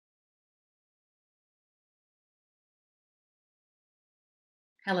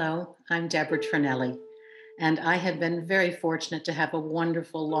Hello, I'm Deborah Tranelli, and I have been very fortunate to have a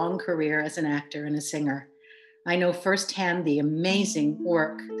wonderful long career as an actor and a singer. I know firsthand the amazing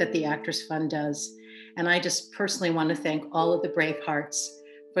work that the Actors Fund does, and I just personally want to thank all of the BraveHearts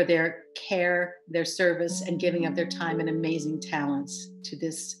for their care, their service, and giving of their time and amazing talents to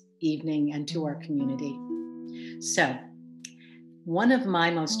this evening and to our community. So, one of my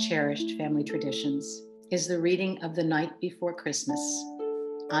most cherished family traditions is the reading of The Night Before Christmas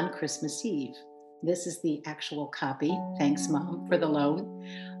on Christmas Eve. This is the actual copy, thanks Mom for the loan,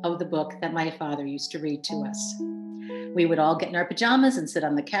 of the book that my father used to read to us. We would all get in our pajamas and sit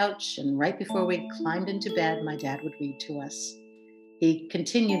on the couch, and right before we climbed into bed, my dad would read to us. He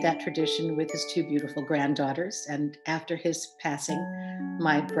continued that tradition with his two beautiful granddaughters, and after his passing,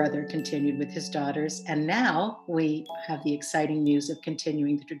 my brother continued with his daughters, and now we have the exciting news of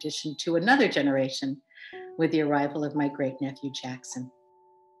continuing the tradition to another generation with the arrival of my great-nephew Jackson.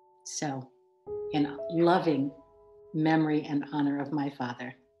 So, in loving memory and honor of my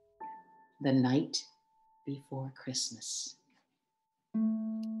father, The Night Before Christmas.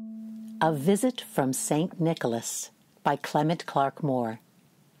 A Visit from St. Nicholas by Clement Clarke Moore.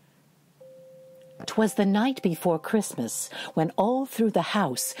 'Twas the night before Christmas, when all through the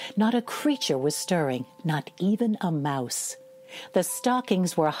house not a creature was stirring, not even a mouse. The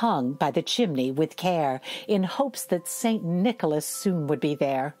stockings were hung by the chimney with care, in hopes that St. Nicholas soon would be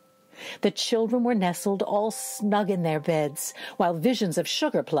there. The children were nestled all snug in their beds, while visions of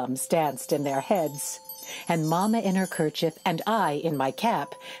sugar-plums danced in their heads. And Mamma in her kerchief and I in my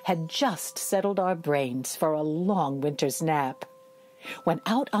cap had just settled our brains for a long winter's nap. When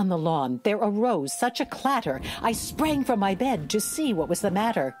out on the lawn there arose such a clatter, I sprang from my bed to see what was the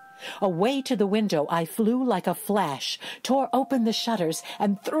matter. Away to the window I flew like a flash, tore open the shutters,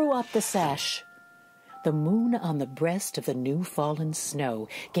 and threw up the sash. The moon on the breast of the new-fallen snow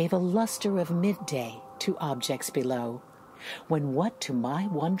gave a luster of midday to objects below, when what to my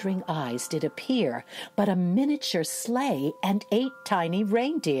wondering eyes did appear but a miniature sleigh and 8 tiny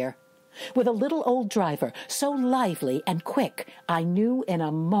reindeer, with a little old driver so lively and quick I knew in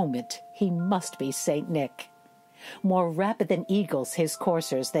a moment he must be Saint Nick. More rapid than eagles his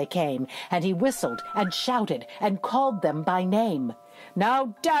coursers they came, and he whistled and shouted and called them by name.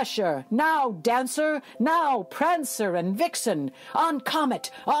 Now Dasher, now Dancer, now Prancer and Vixen, on Comet,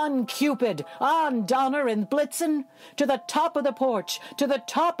 on Cupid, on Donner and Blitzen, to the top of the porch, to the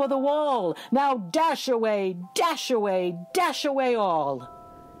top of the wall, now dash away, dash away, dash away all.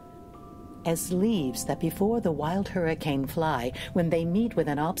 As leaves that before the wild hurricane fly, when they meet with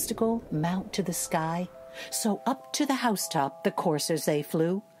an obstacle, mount to the sky, so up to the housetop the coursers they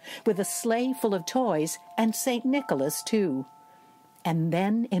flew, with a sleigh full of toys, and St. Nicholas too. And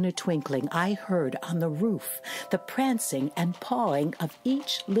then in a twinkling I heard on the roof the prancing and pawing of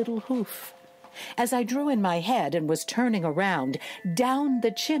each little hoof. As I drew in my head and was turning around, down the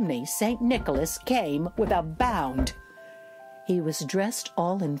chimney St. Nicholas came with a bound. He was dressed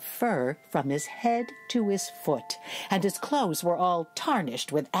all in fur from his head to his foot, and his clothes were all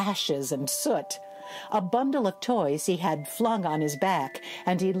tarnished with ashes and soot. A bundle of toys he had flung on his back,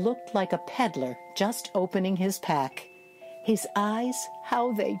 and he looked like a peddler just opening his pack. His eyes,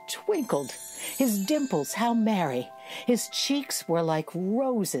 how they twinkled! His dimples, how merry! His cheeks were like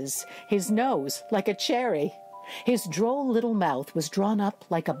roses, his nose like a cherry. His droll little mouth was drawn up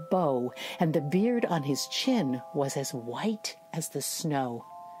like a bow, and the beard on his chin was as white as the snow.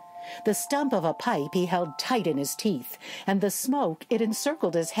 The stump of a pipe he held tight in his teeth, and the smoke it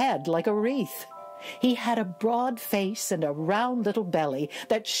encircled his head like a wreath. He had a broad face and a round little belly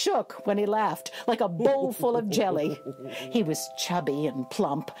that shook when he laughed like a bowl full of jelly. He was chubby and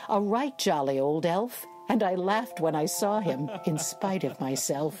plump, a right jolly old elf, and I laughed when I saw him in spite of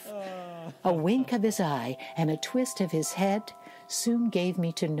myself. A wink of his eye and a twist of his head soon gave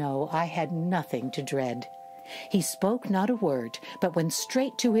me to know I had nothing to dread. He spoke not a word, but went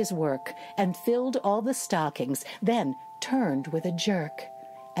straight to his work and filled all the stockings, then turned with a jerk,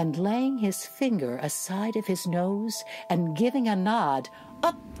 and laying his finger aside of his nose and giving a nod,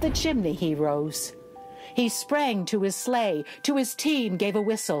 up the chimney he rose. He sprang to his sleigh, to his team gave a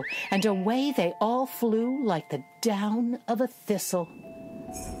whistle, and away they all flew like the down of a thistle.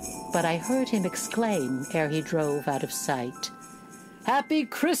 But I heard him exclaim ere he drove out of sight, "Happy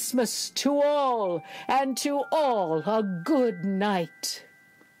Christmas to all, and to all a good night."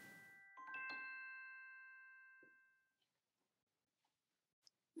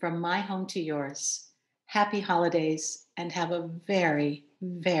 From my home to yours, happy holidays and have a very,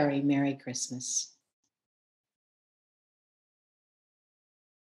 very Merry Christmas.